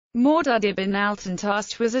Mawdud ibn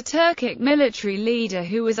Altuntash was a Turkic military leader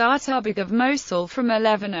who was atabeg of Mosul from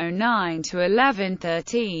 1109 to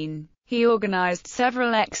 1113. He organized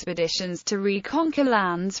several expeditions to reconquer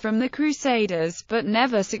lands from the Crusaders, but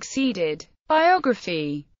never succeeded.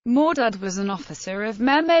 Biography: Mawdud was an officer of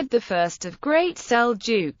Mehmed I of Great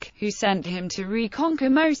Seljuk, who sent him to reconquer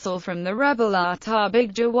Mosul from the rebel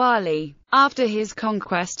atabeg Jawali. After his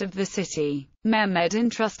conquest of the city, Mehmed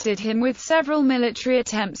entrusted him with several military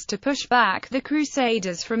attempts to push back the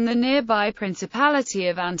Crusaders from the nearby Principality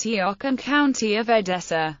of Antioch and County of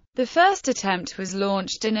Edessa. The first attempt was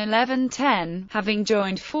launched in 1110, having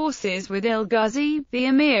joined forces with Il-Ghazi, the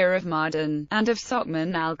emir of Mardin, and of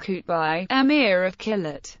Sokman al-Qutbi, emir of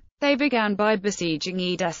Kilit. They began by besieging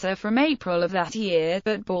Edessa from April of that year,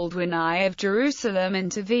 but Baldwin I of Jerusalem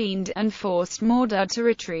intervened, and forced Mawdud to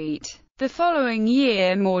retreat. The following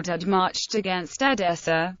year Mawdud marched against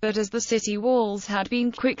Edessa, but as the city walls had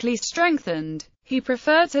been quickly strengthened, he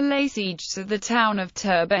preferred to lay siege to the town of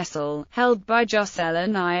Turbessel, held by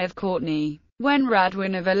Jocelyn I of Courtenay. When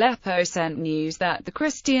Radwin of Aleppo sent news that the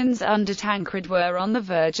Christians under Tancred were on the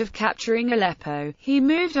verge of capturing Aleppo, he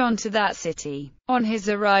moved on to that city. On his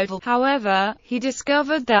arrival, however, he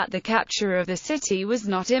discovered that the capture of the city was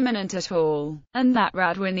not imminent at all, and that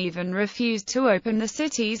Radwin even refused to open the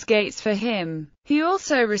city's gates for him. He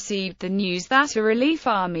also received the news that a relief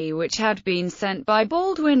army which had been sent by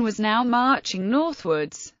Baldwin was now marching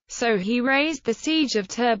northwards. So he raised the siege of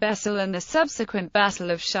Turbessel, and the subsequent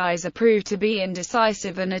Battle of Shiza proved to be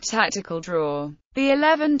indecisive and a tactical draw. The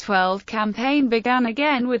 1112 campaign began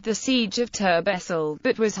again with the siege of Turbessel,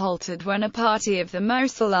 but was halted when a party of the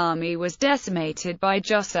Mosul army was decimated by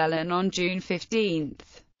Jocelyn on June 15.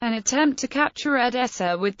 An attempt to capture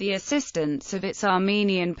Edessa with the assistance of its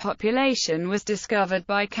Armenian population was discovered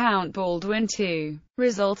by Count Baldwin II,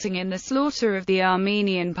 resulting in the slaughter of the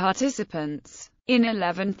Armenian participants. In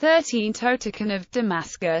 1113 Turkic of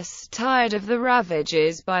Damascus, tired of the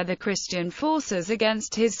ravages by the Christian forces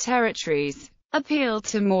against his territories, appealed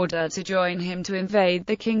to Mawdud to join him to invade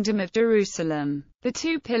the Kingdom of Jerusalem. The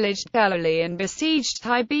two pillaged Galilee and besieged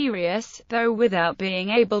Tiberias, though without being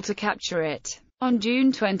able to capture it. On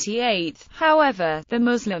June 28, however, the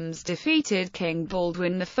Muslims defeated King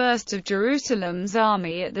Baldwin I of Jerusalem's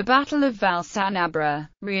army at the Battle of Val-Sanabra.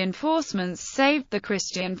 Reinforcements saved the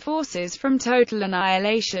Christian forces from total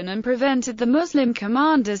annihilation and prevented the Muslim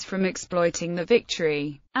commanders from exploiting the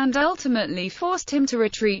victory, and ultimately forced him to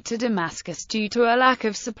retreat to Damascus due to a lack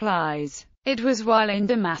of supplies. It was while in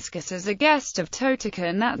Damascus as a guest of Turkic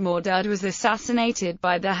that Mawdud was assassinated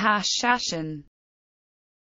by the Hashashin.